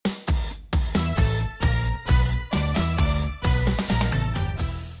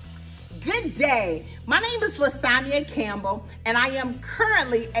day. My name is LaSonja Campbell, and I am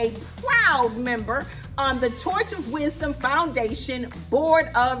currently a proud member on the Torch of Wisdom Foundation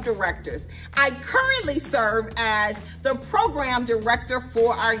Board of Directors. I currently serve as the program director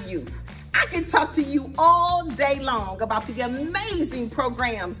for our youth. I can talk to you all day long about the amazing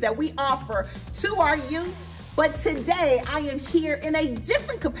programs that we offer to our youth, but today I am here in a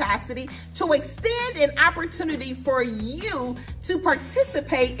different capacity to extend an opportunity for you to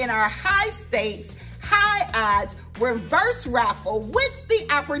participate in our high stakes, high odds reverse raffle with the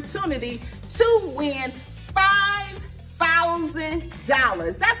opportunity to win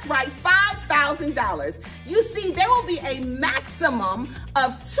 $5,000. That's right, $5,000. You see, there will be a maximum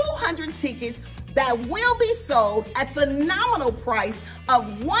of 200 tickets that will be sold at the nominal price of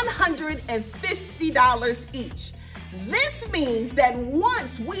 $150 each. This means that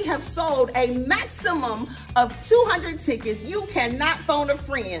once we have sold a maximum of 200 tickets, you cannot phone a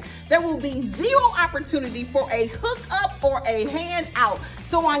friend. There will be zero opportunity for a hookup or a handout.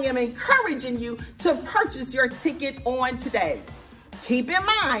 So I am encouraging you to purchase your ticket on today. Keep in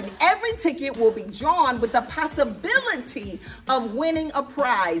mind, every ticket will be drawn with the possibility of winning a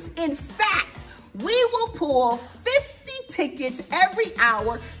prize. In fact, we will pull 50 tickets every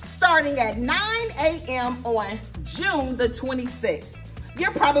hour starting at 9 a.m. on June the 26th.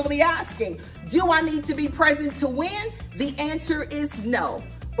 You're probably asking, do I need to be present to win? The answer is no.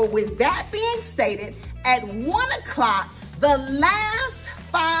 But with that being stated, at 1 o'clock, the last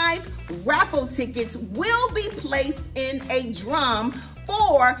 5 raffle tickets will be placed in a drum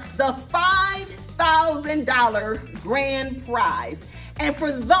for the $5,000 grand prize. And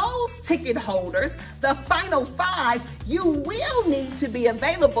for those ticket holders, the final 5, you will need to be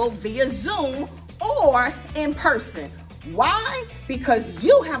available via Zoom or in person. Why? Because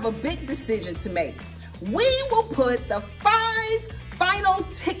you have a big decision to make. We will put the 5 final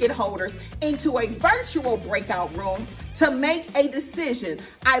ticket holders into a virtual breakout room to make a decision,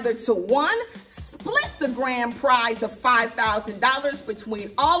 either to one, split the grand prize of $5,000 between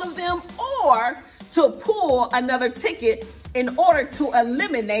all of them, or to pull another ticket in order to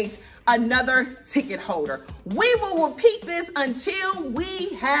eliminate another ticket holder. We will repeat this until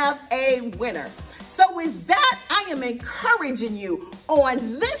we have a winner. So with that, I am encouraging you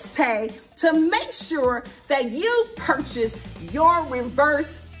on this day to make sure that you purchase your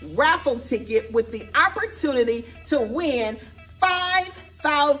reverse raffle ticket with the opportunity to win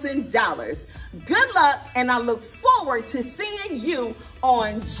 $5,000. Good luck, and I look forward to seeing you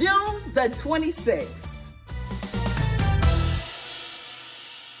on June the 26th.